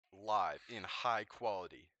live in high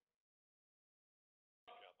quality.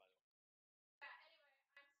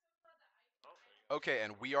 Okay,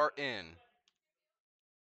 and we are in.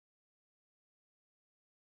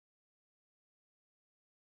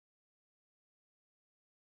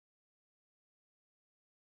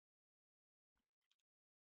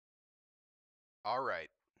 All right.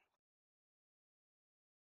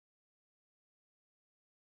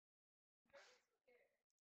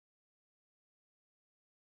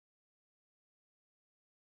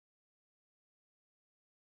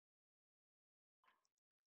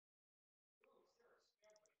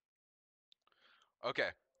 Okay,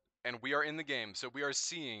 and we are in the game, so we are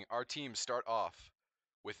seeing our team start off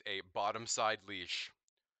with a bottom side leash.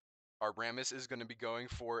 Our Rammus is going to be going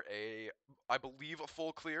for I believe, a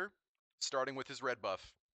full clear, starting with his red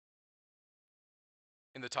buff.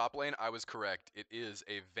 In the top lane, I was correct. It is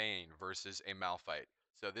a Vayne versus a Malphite.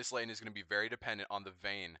 So this lane is going to be very dependent on the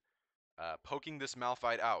Vayne poking this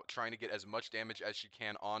Malphite out, trying to get as much damage as she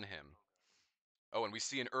can on him. Oh, and we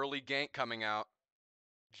see an early gank coming out.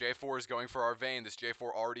 J4 is going for our Vayne. This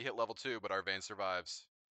J4 already hit level 2, but our Vayne survives.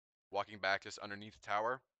 Walking back just underneath the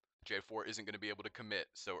tower. J4 isn't going to be able to commit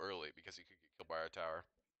so early because he could get killed by our tower.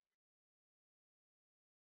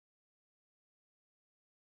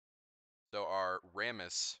 So our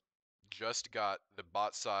Rammus just got the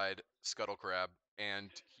bot side Scuttle Crab, and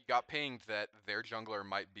he got pinged that their jungler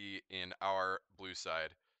might be in our blue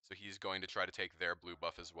side. So he's going to try to take their blue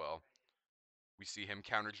buff as well. We see him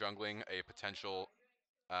counter jungling a potential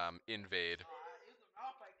invade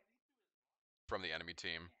from the enemy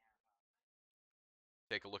team.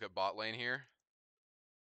 Take a look at bot lane here.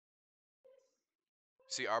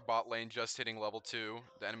 See our bot lane just hitting level 2.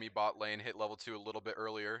 The enemy bot lane hit level 2 a little bit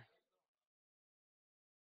earlier.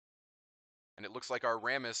 And it looks like our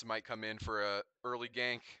Rammus might come in for a early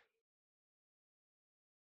gank.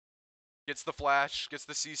 Gets the flash, gets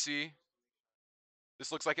the CC.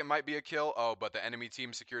 This looks like it might be a kill. Oh, but the enemy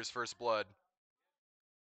team secures first blood.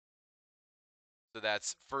 So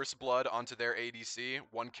that's first blood onto their ADC,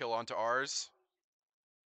 1 kill onto ours.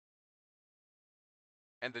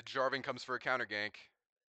 And the Jarvan comes for a counter gank.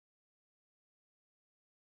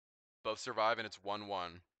 Both survive and it's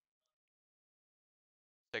 1-1.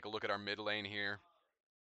 Take a look at our mid lane here.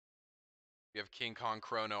 We have King Kong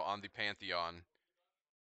Chrono on the Pantheon.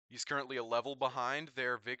 He's currently a level behind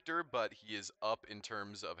their Victor, but he is up in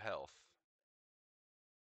terms of health.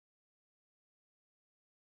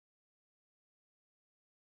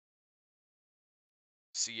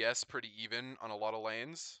 CS pretty even on a lot of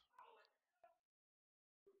lanes.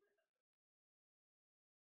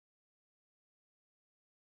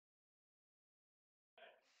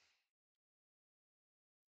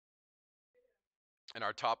 And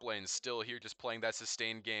our top lane's still here just playing that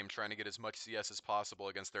sustained game, trying to get as much CS as possible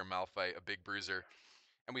against their Malphite, a big bruiser.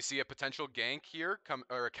 And we see a potential gank here,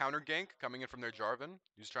 or a counter gank coming in from their Jarvan.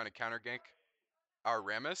 He's trying to counter gank our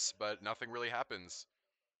Rammus, but nothing really happens.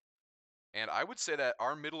 And I would say that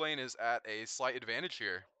our mid lane is at a slight advantage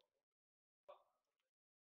here.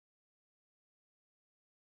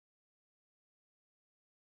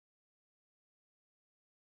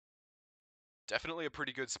 Definitely a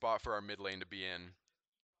pretty good spot for our mid lane to be in.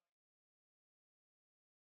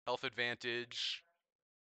 Health advantage.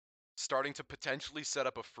 Starting to potentially set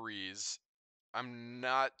up a freeze. I'm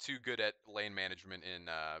not too good at lane management in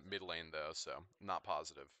mid lane though, so not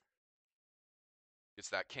positive. It's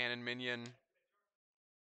that cannon minion.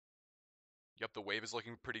 Yep, the wave is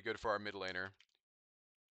looking pretty good for our mid laner.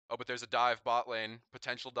 Oh, but there's a dive bot lane.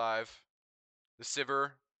 Potential dive. The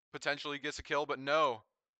Sivir potentially gets a kill, but no.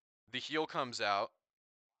 The heal comes out.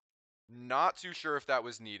 Not too sure if that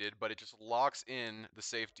was needed, but it just locks in the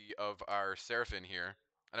safety of our Seraphine here.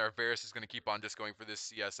 And our Varus is going to keep on just going for this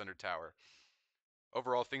CS under tower.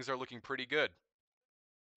 Overall, things are looking pretty good.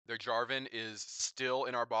 Their Jarvan is still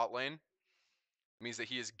in our bot lane. It means that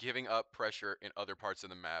he is giving up pressure in other parts of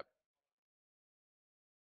the map.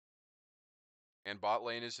 And bot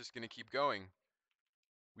lane is just going to keep going.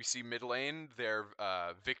 We see mid lane, their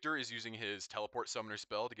Victor is using his teleport summoner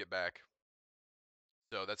spell to get back.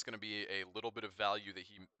 So that's going to be a little bit of value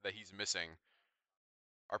that he's missing.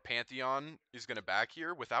 Our Pantheon is going to back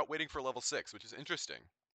here without waiting for level 6, which is interesting.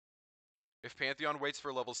 If Pantheon waits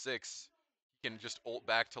for level 6, he can just ult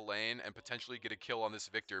back to lane and potentially get a kill on this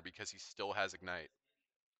Victor because he still has Ignite.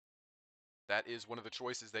 That is one of the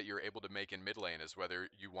choices that you're able to make in mid lane, is whether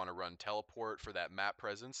you want to run teleport for that map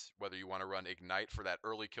presence, whether you want to run Ignite for that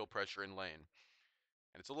early kill pressure in lane.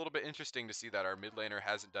 And it's a little bit interesting to see that our mid laner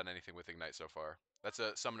hasn't done anything with Ignite so far. That's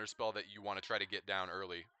a summoner spell that you want to try to get down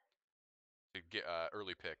early to get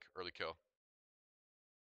early pick, early kill.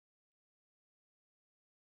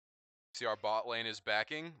 See, our bot lane is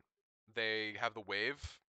backing. They have the wave.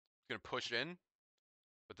 It's going to push in,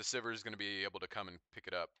 but the Sivir is going to be able to come and pick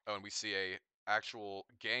it up. Oh, and we see a actual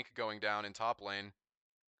gank going down in top lane.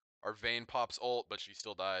 Our Vayne pops ult, but she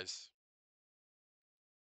still dies.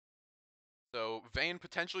 So Vayne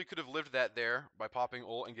potentially could have lived that there by popping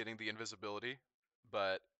ult and getting the invisibility,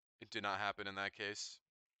 but it did not happen in that case.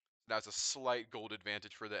 Now it's a slight gold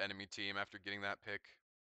advantage for the enemy team after getting that pick.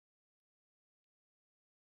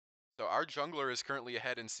 So our jungler is currently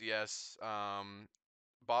ahead in CS.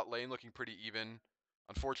 Bot lane looking pretty even.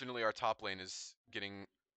 Unfortunately, our top lane is getting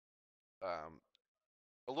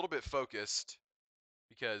a little bit focused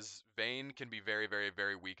because Vayne can be very, very,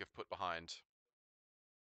 very weak if put behind.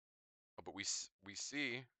 Oh, but we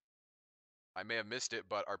see, I may have missed it,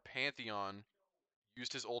 but our Pantheon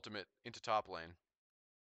used his ultimate into top lane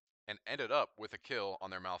and ended up with a kill on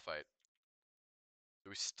their Malphite. So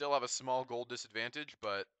we still have a small gold disadvantage,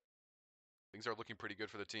 but things are looking pretty good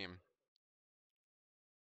for the team.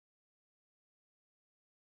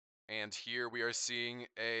 And here we are seeing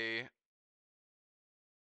a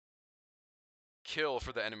kill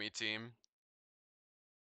for the enemy team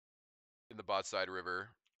in the bot side river.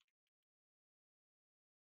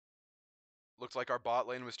 Looked like our bot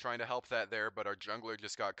lane was trying to help that there, but our jungler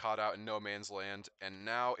just got caught out in no man's land, and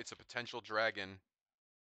now it's a potential dragon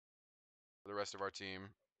for the rest of our team.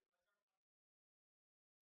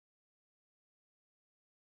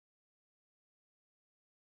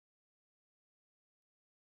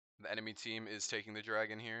 The enemy team is taking the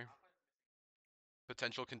dragon here.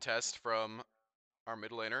 Potential contest from our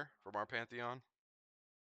mid laner, from our Pantheon.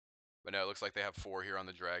 But no, it looks like they have 4 here on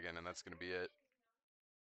the dragon, and that's going to be it.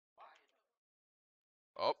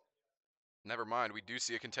 Oh, never mind. We do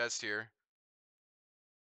see a contest here.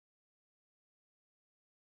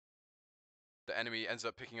 The enemy ends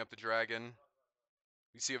up picking up the dragon.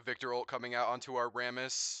 We see a Victor ult coming out onto our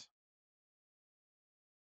Rammus.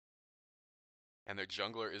 And their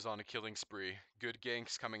jungler is on a killing spree. Good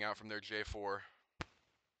ganks coming out from their J4.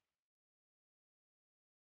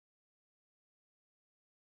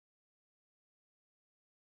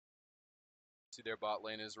 See their bot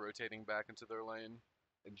lane is rotating back into their lane.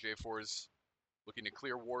 And J4 is looking to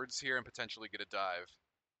clear wards here and potentially get a dive.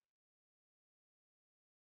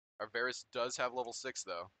 Our Varus does have level 6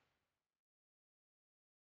 though.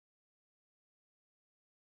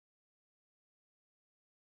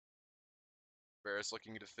 Varus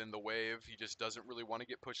looking to thin the wave. He just doesn't really want to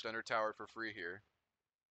get pushed under tower for free here.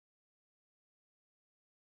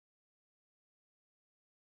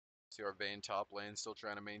 See our Vayne top lane still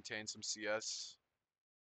trying to maintain some CS.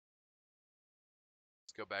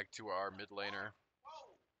 Let's go back to our mid laner.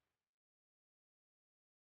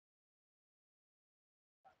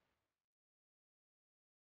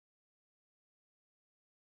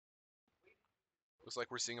 Looks like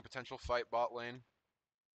we're seeing a potential fight bot lane.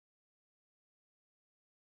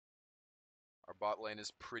 Our bot lane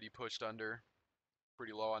is pretty pushed under.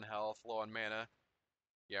 Pretty low on health, low on mana.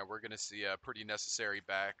 Yeah, we're going to see a pretty necessary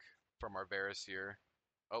back from our Varus here.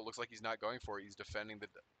 Oh, it looks like he's not going for it. He's defending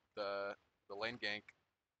the lane gank.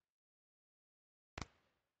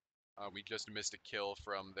 We just missed a kill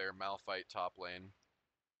from their Malphite top lane.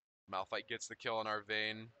 Malphite gets the kill on our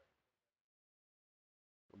Vayne.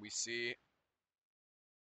 And we see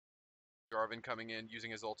Jarvan coming in, using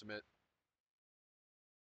his ultimate.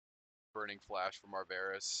 Burning flash from our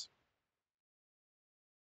Varus.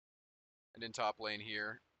 And in top lane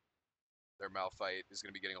here, their Malphite is going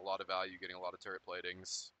to be getting a lot of value, getting a lot of turret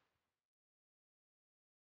platings.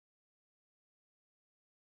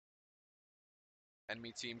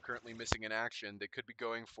 Enemy team currently missing in action. They could be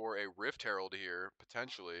going for a Rift Herald here,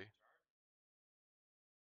 potentially.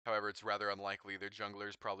 However, it's rather unlikely. Their jungler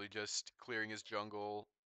is probably just clearing his jungle.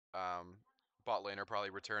 Bot lane are probably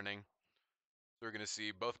returning. So we're going to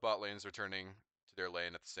see both bot lanes returning to their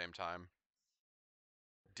lane at the same time.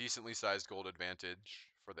 Decently sized gold advantage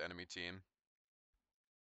for the enemy team.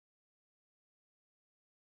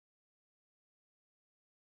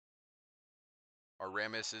 Our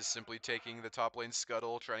Rammus is simply taking the top lane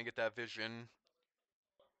scuttle, trying to get that vision.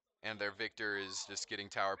 And their Victor is just getting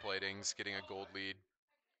tower platings, getting a gold lead.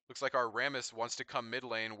 Looks like our Rammus wants to come mid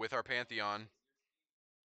lane with our Pantheon.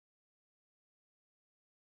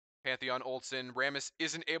 Pantheon ults in. Rammus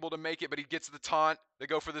isn't able to make it, but he gets the taunt. They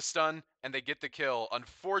go for the stun, and they get the kill.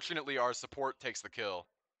 Unfortunately, our support takes the kill.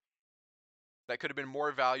 That could have been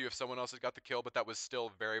more value if someone else had got the kill, but that was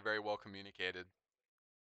still very, very well communicated.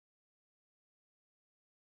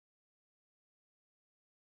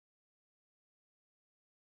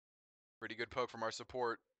 Pretty good poke from our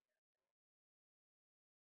support.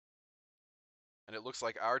 And it looks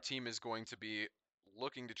like our team is going to be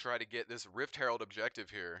looking to try to get this Rift Herald objective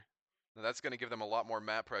here. Now that's going to give them a lot more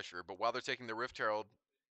map pressure, but while they're taking the Rift Herald,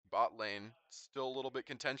 bot lane, still a little bit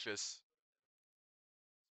contentious.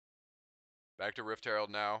 Back to Rift Herald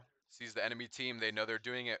now. Sees the enemy team, they know they're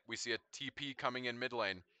doing it. We see a TP coming in mid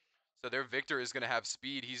lane. So their Victor is going to have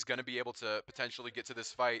speed. He's going to be able to potentially get to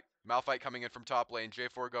this fight. Malphite coming in from top lane,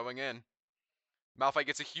 J4 going in. Malphite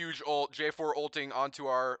gets a huge ult, J4 ulting onto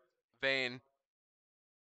our Vayne.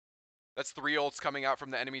 That's 3 ults coming out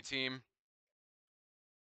from the enemy team.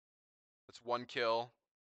 That's 1 kill.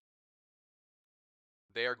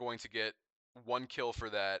 They are going to get 1 kill for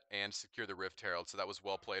that and secure the Rift Herald. So that was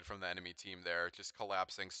well played from the enemy team there. Just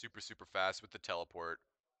collapsing super fast with the teleport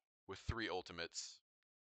with 3 ultimates.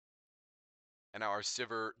 And now our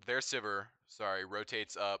Sivir,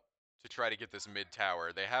 rotates up to try to get this mid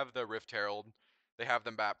tower. They have the Rift Herald. They have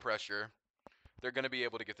the map pressure. They're going to be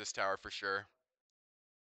able to get this tower for sure.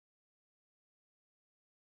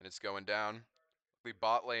 And it's going down. The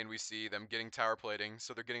bot lane, we see them getting tower plating,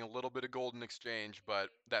 so they're getting a little bit of gold in exchange, but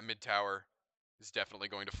that mid tower is definitely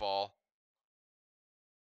going to fall.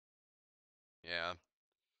 Yeah.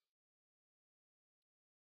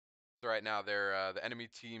 So right now, the enemy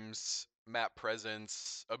team's map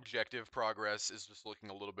presence, objective progress is just looking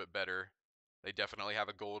a little bit better. They definitely have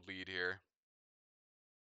a gold lead here.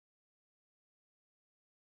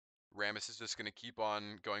 Rammus is just going to keep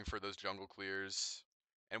on going for those jungle clears.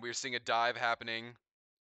 And we're seeing a dive happening.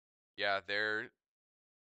 Yeah, they're...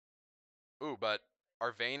 Ooh, but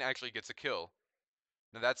our Vayne actually gets a kill.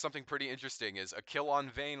 Now that's something pretty interesting, is a kill on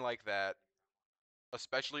Vayne like that,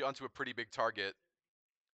 especially onto a pretty big target,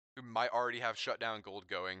 who might already have shutdown gold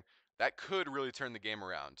going, that could really turn the game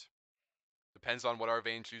around. Depends on what our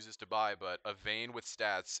Vayne chooses to buy, but a Vayne with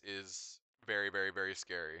stats is very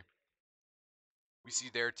scary. We see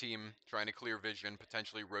their team trying to clear vision,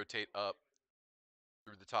 potentially rotate up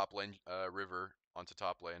through the top lane river onto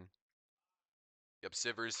top lane. Yep,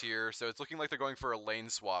 Sivir's here, so it's looking like they're going for a lane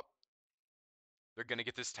swap. They're going to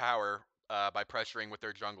get this tower by pressuring with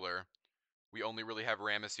their jungler. We only really have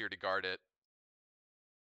Rammus here to guard it.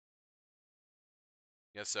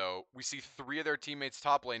 Yeah, so we see 3 of their teammates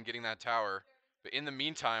top lane getting that tower, but in the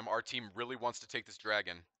meantime, our team really wants to take this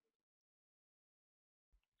dragon.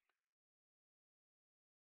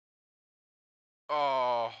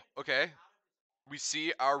 Oh, okay. We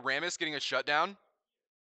see our Rammus getting a shutdown.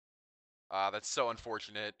 That's so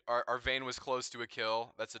unfortunate. Our Vayne was close to a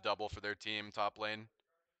kill. That's a double for their team, top lane.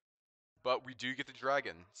 But we do get the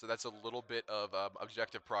dragon, so that's a little bit of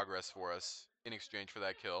objective progress for us in exchange for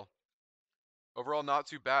that kill. Overall, not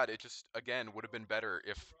too bad. It just, again, would have been better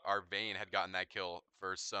if our Vayne had gotten that kill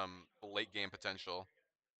for some late game potential.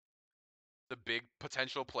 The big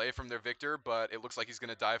potential play from their Victor, but it looks like he's going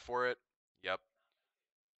to die for it. Yep.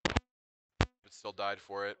 But still died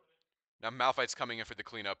for it. Now Malphite's coming in for the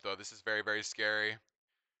cleanup, though. This is very scary.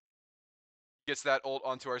 Gets that ult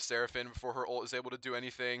onto our Seraphine before her ult is able to do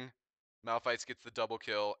anything. Malphite gets the double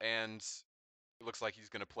kill, and it looks like he's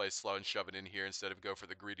going to play slow and shove it in here instead of go for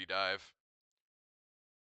the greedy dive.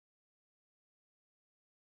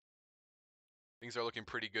 Things are looking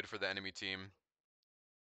pretty good for the enemy team.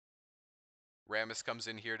 Rammus comes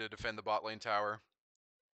in here to defend the bot lane tower,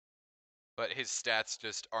 but his stats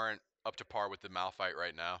just aren't up to par with the Malphite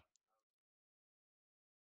right now.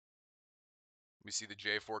 We see the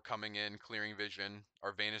J4 coming in, clearing vision.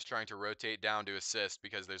 Our Vayne is trying to rotate down to assist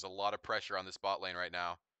because there's a lot of pressure on this bot lane right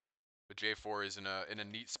now. But J4 is in a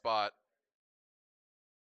neat spot.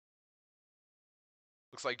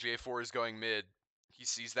 Looks like J4 is going mid. He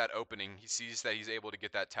sees that opening. He sees that he's able to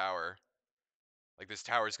get that tower. Like, this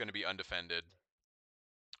tower is going to be undefended.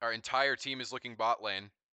 Our entire team is looking bot lane.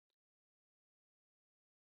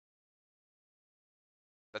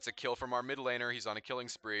 That's a kill from our mid laner. He's on a killing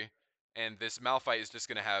spree. And this Malphite is just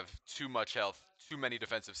going to have too much health, too many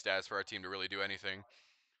defensive stats for our team to really do anything.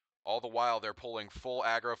 All the while, they're pulling full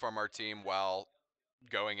aggro from our team while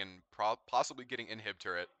going and possibly getting inhib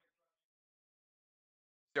turret.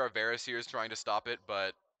 There are Varus here is trying to stop it,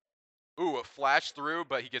 but... Ooh, a flash through,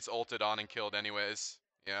 but he gets ulted on and killed anyways.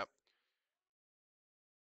 Yep.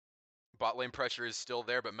 Bot lane pressure is still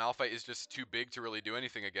there, but Malphite is just too big to really do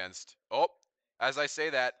anything against. Oh, as I say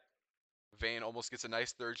that, Vayne almost gets a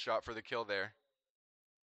nice third shot for the kill there.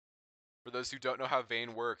 For those who don't know how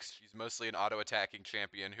Vayne works, she's mostly an auto-attacking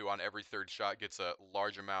champion who on every third shot gets a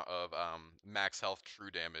large amount of max health true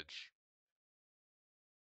damage.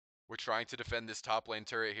 We're trying to defend this top lane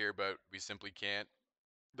turret here, but we simply can't.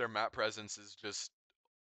 Their map presence is just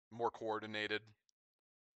more coordinated.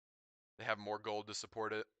 They have more gold to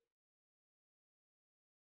support it.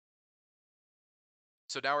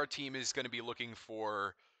 So now our team is going to be looking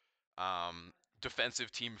for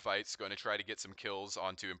defensive team fights, going to try to get some kills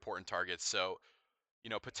onto important targets. So,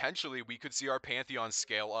 potentially we could see our Pantheon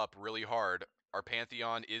scale up really hard. Our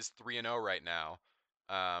Pantheon is 3-0 right now,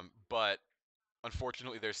 but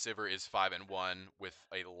unfortunately their Sivir is 5-1 with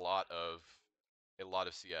a lot of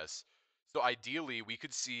CS. So ideally we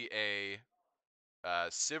could see a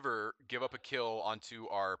Sivir give up a kill onto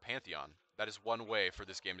our Pantheon. That is one way for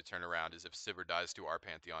this game to turn around, is if Sivir dies to our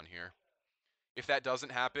Pantheon here. If that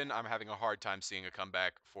doesn't happen, I'm having a hard time seeing a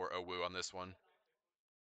comeback for OWU on this one.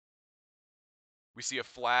 We see a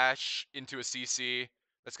flash into a CC.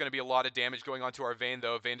 That's going to be a lot of damage going on to our Vayne,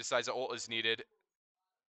 though. Vayne decides an ult is needed,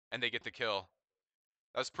 and they get the kill.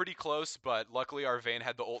 That was pretty close, but luckily our Vayne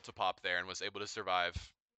had the ult to pop there and was able to survive.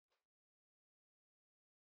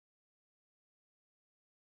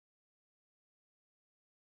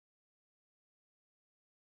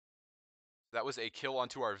 That was a kill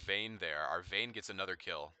onto our Vayne there. Our Vayne gets another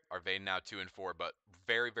kill. Our Vayne now 2 and 4, but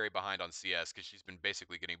very, very behind on CS because she's been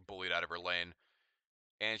basically getting bullied out of her lane.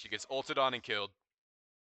 And she gets ulted on and killed.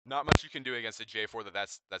 Not much you can do against a J4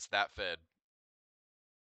 that's that fed.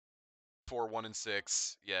 4, 1 and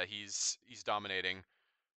 6. Yeah, he's dominating.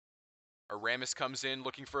 Aramis comes in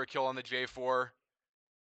looking for a kill on the J4.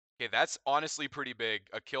 Okay, that's honestly pretty big.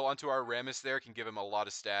 A kill onto our Aramis there can give him a lot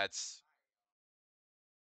of stats.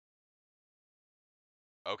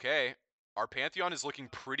 Okay, our Pantheon is looking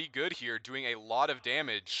pretty good here, doing a lot of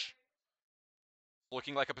damage.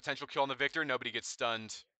 Looking like a potential kill on the Victor. Nobody gets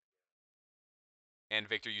stunned. And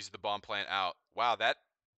Victor uses the bomb plant out. Wow, that's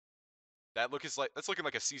looking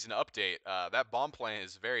like a season update. That bomb plant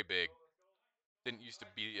is very big. Didn't used to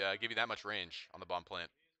be give you that much range on the bomb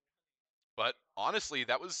plant. But honestly,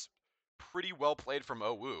 that was pretty well played from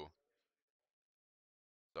OWU.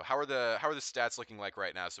 So how are the stats looking like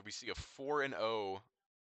right now? So we see a 4-0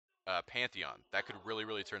 Pantheon. That could really,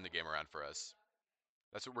 really turn the game around for us.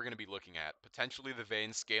 That's what we're going to be looking at. Potentially the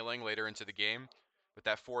Vayne scaling later into the game, but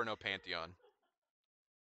that 4-0 Pantheon.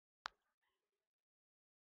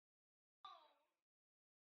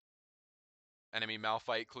 Enemy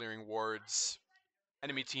Malphite clearing wards.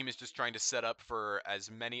 Enemy team is just trying to set up for as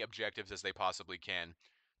many objectives as they possibly can.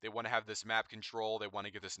 They want to have this map control. They want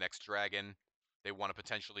to get this next dragon. They want to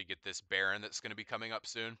potentially get this Baron that's going to be coming up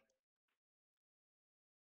soon.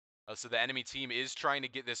 So the enemy team is trying to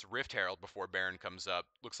get this Rift Herald before Baron comes up.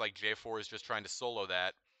 Looks like J4 is just trying to solo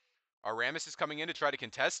that. Aramis is coming in to try to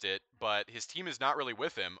contest it, but his team is not really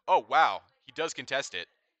with him. Oh, wow. He does contest it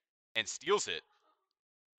and steals it.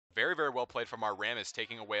 Very, very well played from Aramis,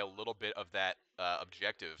 taking away a little bit of that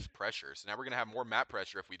objective pressure. So now we're going to have more map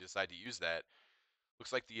pressure if we decide to use that.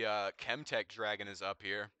 Looks like the Chemtech Dragon is up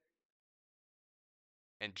here.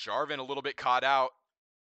 And Jarvan a little bit caught out.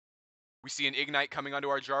 We see an Ignite coming onto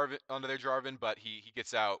their Jarvan, but he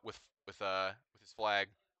gets out with his flag.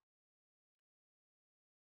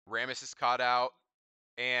 Rammus is caught out,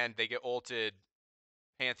 and they get ulted.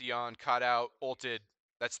 Pantheon caught out, ulted.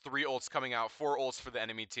 That's 3 ults coming out, 4 ults for the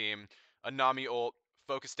enemy team. A Nami ult,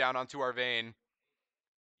 focus down onto our Vayne.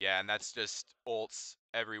 Yeah, and that's just ults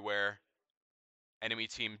everywhere. Enemy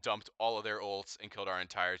team dumped all of their ults and killed our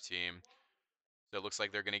entire team. So it looks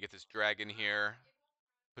like they're going to get this dragon here.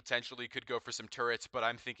 Potentially could go for some turrets, but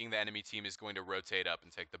I'm thinking the enemy team is going to rotate up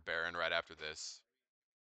and take the Baron right after this.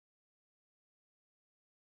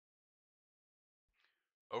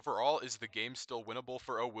 Overall, is the game still winnable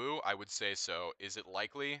for OWU? I would say so. Is it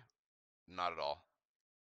likely? Not at all.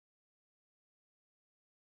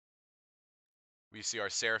 We see our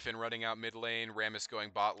Seraphine running out mid lane, Rammus going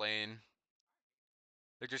bot lane.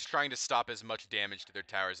 They're just trying to stop as much damage to their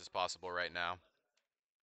towers as possible right now.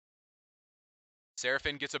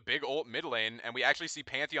 Seraphine gets a big ult mid lane, and we actually see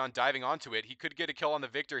Pantheon diving onto it. He could get a kill on the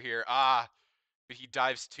Victor here. But he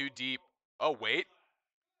dives too deep. Oh, wait.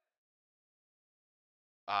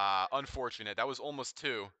 Unfortunate. That was almost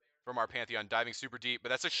 2 from our Pantheon, diving super deep. But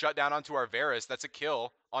that's a shutdown onto our Varus. That's a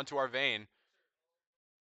kill onto our Vayne.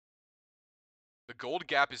 The gold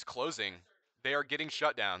gap is closing. They are getting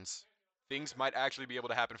shutdowns. Things might actually be able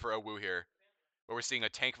to happen for OWU here. Where we're seeing a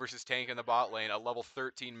tank versus tank in the bot lane, a level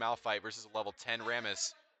 13 Malphite versus a level 10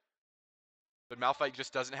 Rammus. But Malphite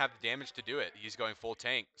just doesn't have the damage to do it. He's going full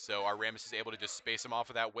tank, so our Rammus is able to just space him off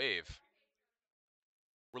of that wave.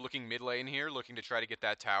 We're looking mid lane here, looking to try to get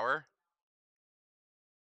that tower.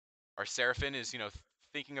 Our Seraphine is,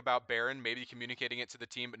 thinking about Baron, maybe communicating it to the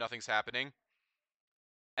team, but nothing's happening.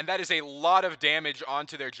 And that is a lot of damage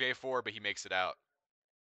onto their J4, but he makes it out.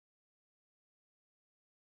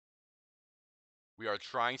 We are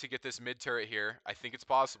trying to get this mid turret here. I think it's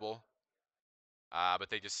possible. But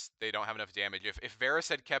they don't have enough damage. If Varus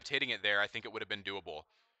had kept hitting it there, I think it would have been doable.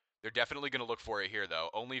 They're definitely going to look for it here, though.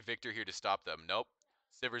 Only Victor here to stop them. Nope.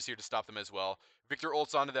 Sivir's here to stop them as well. Victor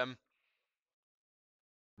ults onto them.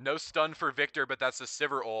 No stun for Victor, but that's a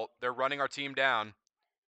Sivir ult. They're running our team down.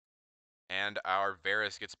 And our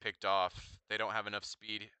Varus gets picked off. They don't have enough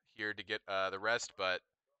speed here to get the rest, but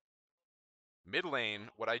mid lane,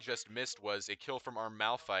 what I just missed was a kill from our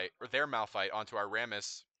Malphite, or their Malphite, onto our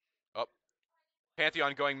Rammus. Oh,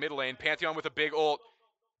 Pantheon going mid lane. Pantheon with a big ult.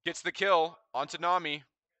 Gets the kill onto Nami.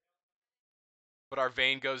 But our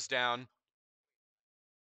Vayne goes down.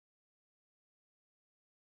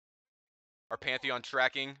 Our Pantheon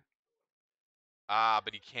tracking.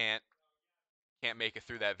 But he can't make it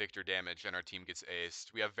through that Victor damage, and our team gets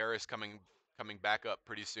aced. We have Varus coming back up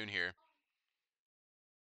pretty soon here.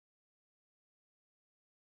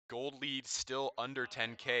 Gold lead still under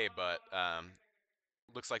 10k, but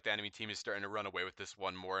looks like the enemy team is starting to run away with this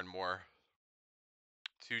one more and more.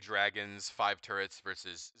 2 dragons, 5 turrets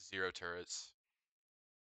versus 0 turrets.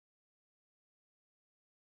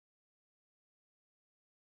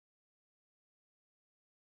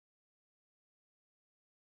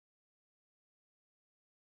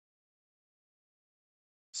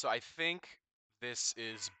 So I think this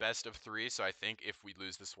is best of 3, so I think if we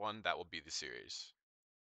lose this one, that will be the series.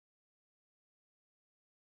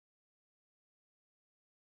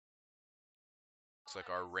 Looks like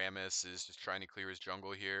our Rammus is just trying to clear his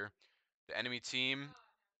jungle here. The enemy team,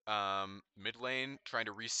 mid lane, trying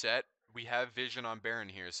to reset. We have vision on Baron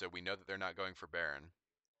here, so we know that they're not going for Baron.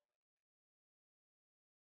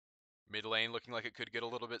 Mid lane looking like it could get a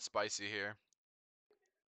little bit spicy here.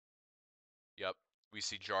 Yep, we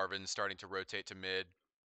see Jarvan starting to rotate to mid.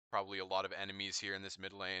 Probably a lot of enemies here in this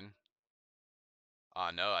mid lane.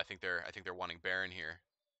 No, I think they're wanting Baron here.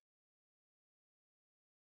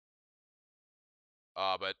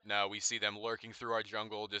 But no, we see them lurking through our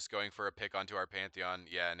jungle, just going for a pick onto our Pantheon.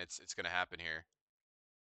 Yeah, and it's gonna happen here.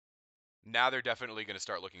 Now they're definitely gonna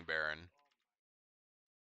start looking Baron.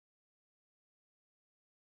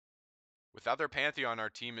 Without their Pantheon, our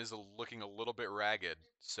team is looking a little bit ragged,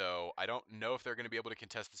 so I don't know if they're going to be able to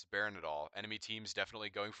contest this Baron at all. Enemy team's definitely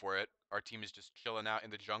going for it. Our team is just chilling out in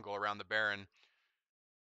the jungle around the Baron.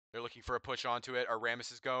 They're looking for a push onto it. Our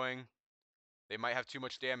Rammus is going. They might have too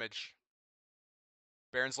much damage.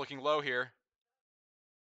 Baron's looking low here.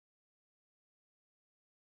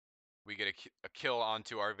 We get a kill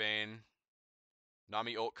onto our Vayne.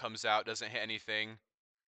 Nami ult comes out, doesn't hit anything.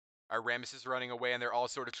 Our Rammus is running away, and they're all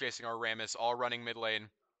sort of chasing our Rammus, all running mid lane.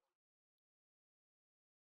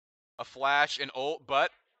 A flash, an ult, but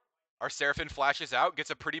our Seraphine flashes out,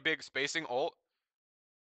 gets a pretty big spacing ult.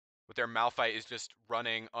 But their Malphite is just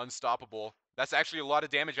running unstoppable. That's actually a lot of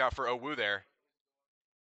damage out for OWU there.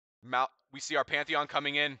 We see our Pantheon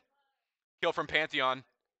coming in. Kill from Pantheon.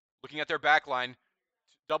 Looking at their backline.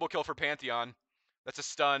 Double kill for Pantheon. That's a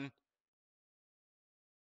stun.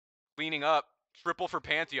 Cleaning up. Triple for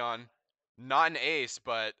Pantheon. Not an ace,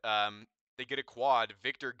 but they get a quad.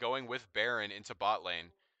 Victor going with Baron into bot lane.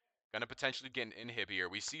 Gonna potentially get an inhib here.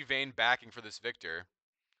 We see Vayne backing for this Victor.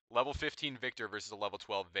 Level 15 Victor versus a level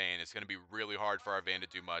 12 Vayne. It's gonna be really hard for our Vayne to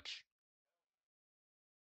do much.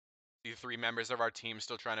 The 3 members of our team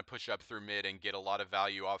still trying to push up through mid and get a lot of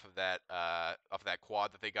value off of that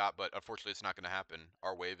quad that they got, but unfortunately it's not going to happen.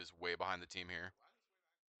 Our wave is way behind the team here.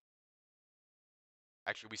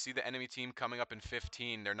 Actually, we see the enemy team coming up in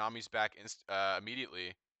 15. Their Nami's back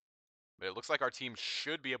immediately. But it looks like our team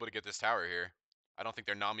should be able to get this tower here. I don't think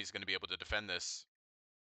their Nami's going to be able to defend this.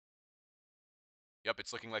 Yep,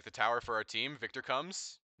 it's looking like the tower for our team. Victor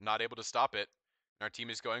comes, not able to stop it. And our team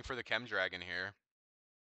is going for the Chem Dragon here.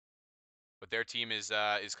 But their team is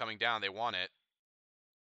coming down. They want it.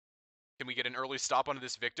 Can we get an early stop onto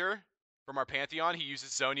this Victor from our Pantheon? He uses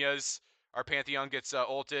Zhonya's. Our Pantheon gets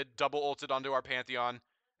ulted, double ulted onto our Pantheon,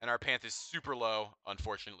 and our Panth is super low.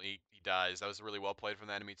 Unfortunately, he dies. That was really well played from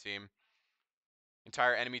the enemy team.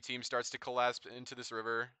 Entire enemy team starts to collapse into this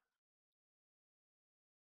river.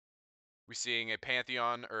 We're seeing a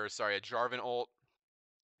Pantheon, or sorry, a Jarvan ult.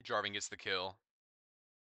 Jarvan gets the kill.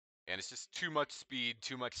 And it's just too much speed,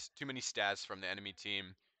 too many stats from the enemy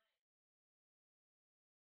team.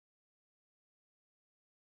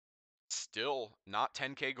 Still not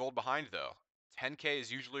 10k gold behind though. 10k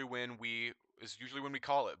is usually when we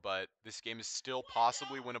call it, but this game is still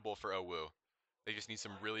possibly winnable for OWU. They just need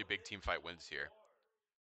some really big team fight wins here.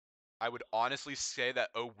 I would honestly say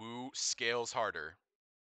that OWU scales harder,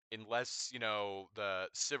 unless the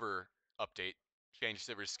Sivir update changed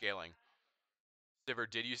Sivir's scaling. Sivir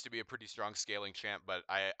did used to be a pretty strong scaling champ, but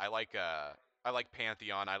I like I like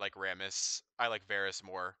Pantheon. I like Rammus. I like Varus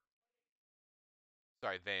more.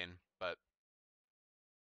 Sorry, Vayne, but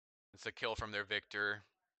it's a kill from their Victor.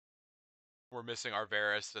 We're missing our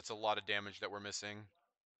Varus. That's a lot of damage that we're missing.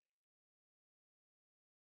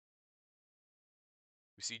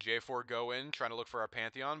 We see J4 go in, trying to look for our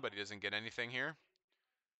Pantheon, but he doesn't get anything here.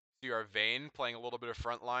 See our Vayne playing a little bit of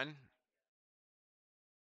front line.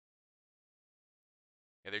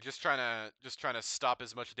 Yeah, they're just trying to stop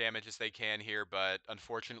as much damage as they can here, but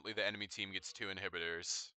unfortunately the enemy team gets 2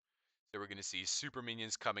 inhibitors. So we're going to see super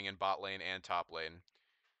minions coming in bot lane and top lane.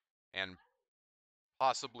 And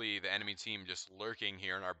possibly the enemy team just lurking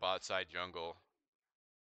here in our bot side jungle.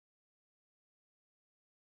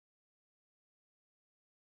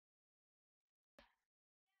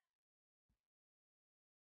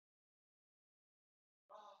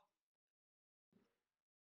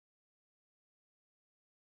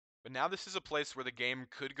 But now this is a place where the game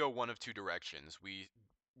could go one of two directions.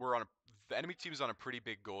 The enemy team is on a pretty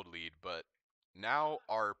big gold lead, but now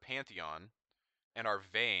our Pantheon and our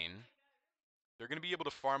Vayne, they're going to be able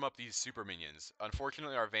to farm up these super minions.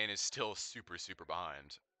 Unfortunately, our Vayne is still super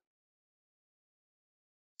behind.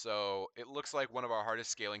 So it looks like one of our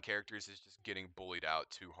hardest scaling characters is just getting bullied out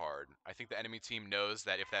too hard. I think the enemy team knows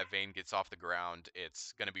that if that Vayne gets off the ground,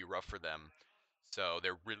 it's going to be rough for them. So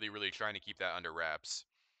they're really trying to keep that under wraps.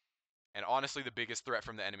 And honestly, the biggest threat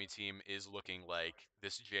from the enemy team is looking like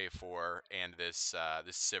this J4 and this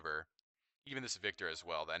Sivir. Even this Victor as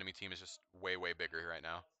well. The enemy team is just way bigger right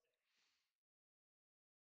now.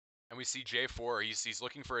 And we see J4, he's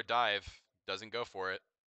looking for a dive, doesn't go for it.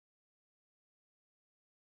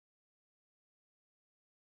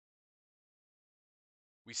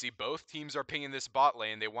 We see both teams are pinging this bot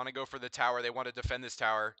lane. They want to go for the tower. They want to defend this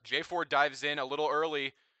tower. J4 dives in a little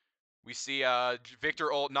early. We see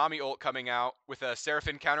Victor ult, Nami ult coming out with a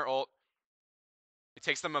Seraphine counter ult. It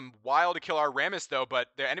takes them a while to kill our Rammus though, but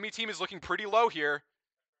their enemy team is looking pretty low here.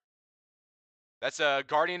 That's a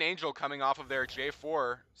Guardian Angel coming off of their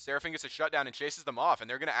J4. Seraphine gets a shutdown and chases them off, and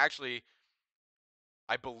they're going to actually,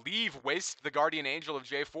 I believe, waste the Guardian Angel of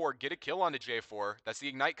J4, get a kill onto J4. That's the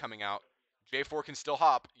Ignite coming out. J4 can still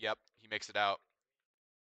hop. Yep, he makes it out.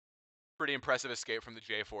 Pretty impressive escape from the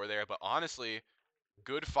J4 there, but honestly,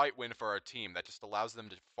 good fight win for our team. That just allows them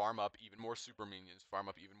to farm up even more super minions, farm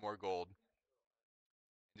up even more gold.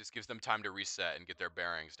 It just gives them time to reset and get their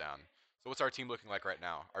bearings down. So what's our team looking like right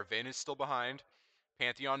now? Our Vayne is still behind.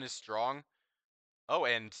 Pantheon is strong. Oh,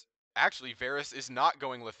 and actually, Varus is not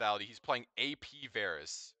going lethality. He's playing AP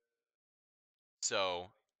Varus. So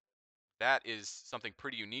that is something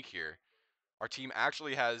pretty unique here. Our team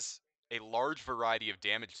actually has a large variety of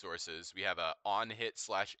damage sources. We have a on-hit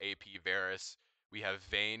slash AP Varus. We have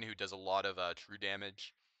Vayne, who does a lot of true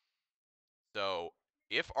damage. So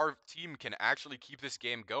if our team can actually keep this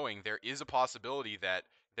game going, there is a possibility that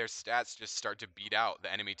their stats just start to beat out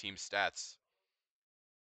the enemy team's stats.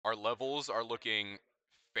 Our levels are looking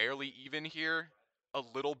fairly even here, a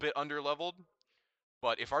little bit under-leveled,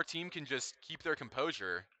 but if our team can just keep their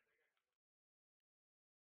composure,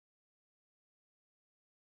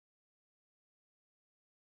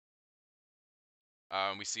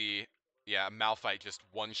 we see, yeah, Malphite just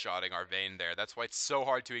one-shotting our Vayne there. That's why it's so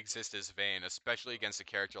hard to exist as Vayne, especially against a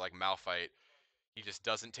character like Malphite. He just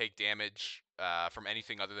doesn't take damage from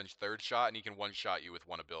anything other than third shot, and he can one-shot you with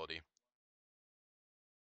one ability.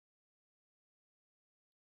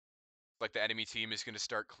 Like the enemy team is going to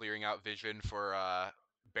start clearing out vision for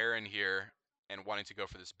Baron here and wanting to go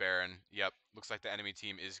for this Baron. Yep, looks like the enemy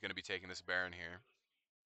team is going to be taking this Baron here.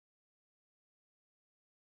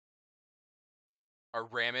 Our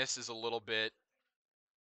Rammus is a little bit,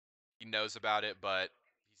 he knows about it, but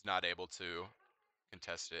he's not able to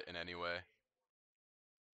contest it in any way.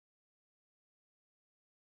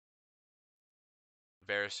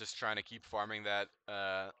 Varus just trying to keep farming that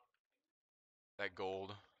that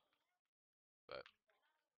gold. But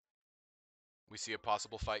we see a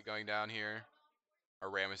possible fight going down here. Our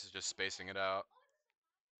Rammus is just spacing it out.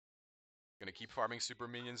 Gonna keep farming super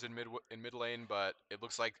minions in mid lane, but it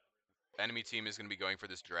looks like enemy team is gonna be going for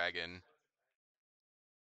this dragon.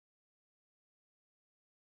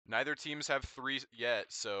 Neither teams have 3 yet,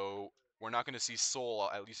 so we're not gonna see Soul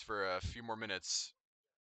at least for a few more minutes.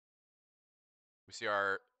 We see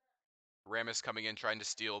our Rammus coming in trying to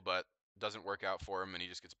steal, but doesn't work out for him, and he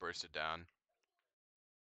just gets bursted down.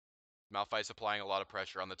 Malphite's applying a lot of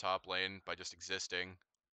pressure on the top lane by just existing.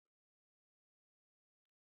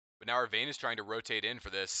 But now our Vayne is trying to rotate in for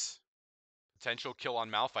this potential kill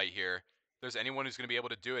on Malphite here. If there's anyone who's going to be able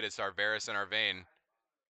to do it, it's our Varus and our Vayne.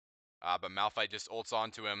 But Malphite just ults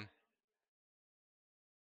onto him.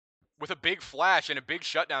 with a big flash and a big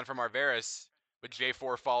shutdown from Arveris, but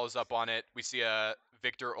J4 follows up on it. We see a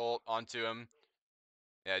Victor ult onto him.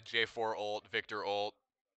 Yeah, J4 ult, Victor ult.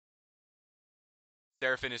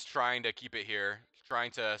 Seraphine is trying to keep it here, trying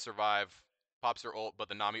to survive. Pops her ult, but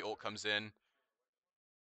the Nami ult comes in.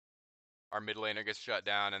 Our mid laner gets shut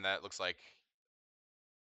down, and that looks like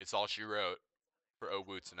it's all she wrote for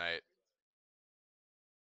OWU tonight.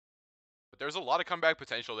 But there's a lot of comeback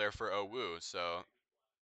potential there for OWU, so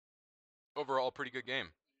overall, pretty good game.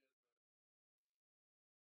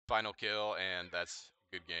 Final kill, and that's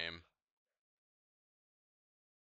a good game.